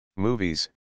movies,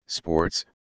 sports,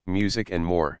 music and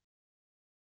more.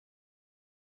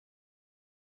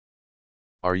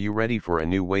 Are you ready for a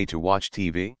new way to watch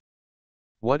TV?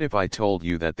 What if I told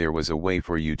you that there was a way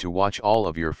for you to watch all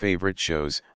of your favorite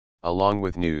shows, along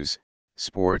with news,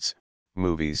 sports,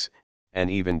 movies,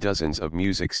 and even dozens of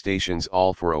music stations,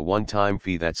 all for a one-time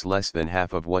fee that's less than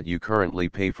half of what you currently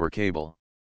pay for cable?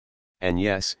 And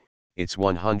yes, it's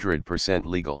 100%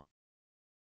 legal.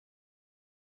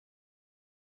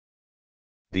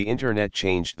 The internet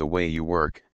changed the way you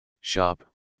work, shop,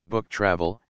 book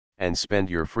travel, and spend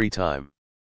your free time.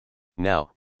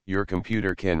 Now, your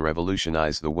computer can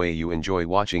revolutionize the way you enjoy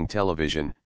watching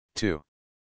television, too.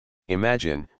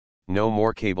 Imagine, no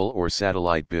more cable or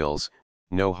satellite bills,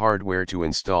 no hardware to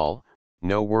install,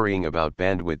 no worrying about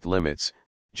bandwidth limits,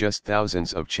 just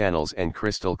thousands of channels and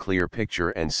crystal clear picture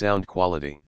and sound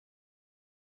quality.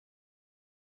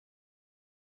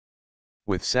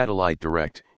 With Satellite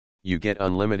Direct, you get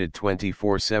unlimited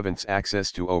 24/7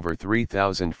 access to over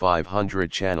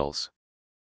 3,500 channels.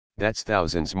 That's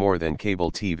thousands more than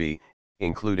cable TV,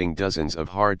 including dozens of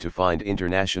hard-to-find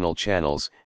international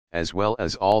channels, as well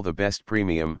as all the best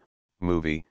premium,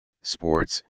 movie,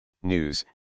 sports, news,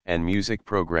 and music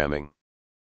programming.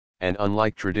 And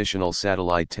unlike traditional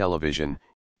satellite television,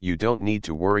 you don't need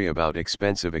to worry about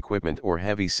expensive equipment or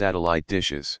heavy satellite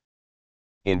dishes.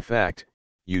 In fact,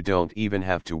 you don't even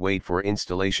have to wait for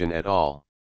installation at all.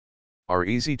 Our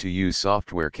easy-to-use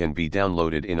software can be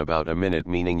downloaded in about a minute,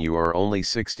 meaning you are only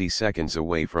 60 seconds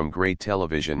away from great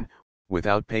television,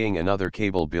 without paying another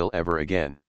cable bill ever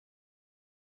again.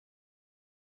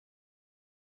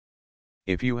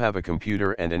 If you have a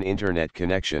computer and an internet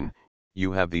connection,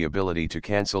 you have the ability to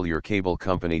cancel your cable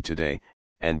company today,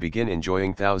 and begin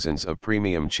enjoying thousands of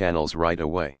premium channels right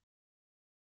away.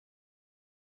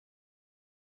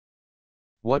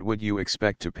 What would you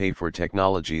expect to pay for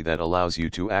technology that allows you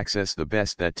to access the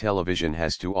best that television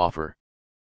has to offer?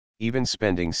 Even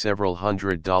spending several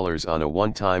 $100s on a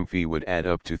one-time fee would add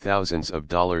up to thousands of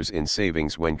dollars in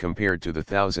savings when compared to the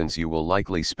thousands you will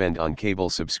likely spend on cable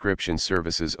subscription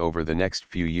services over the next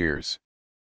few years.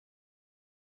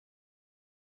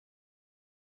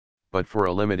 But for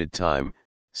a limited time,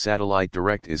 Satellite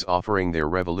Direct is offering their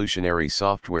revolutionary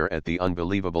software at the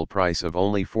unbelievable price of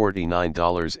only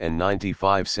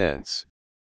 $49.95.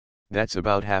 That's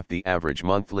about half the average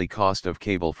monthly cost of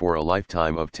cable for a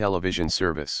lifetime of television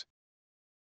service.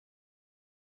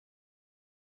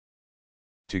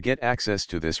 To get access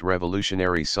to this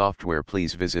revolutionary software,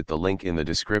 please visit the link in the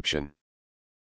description.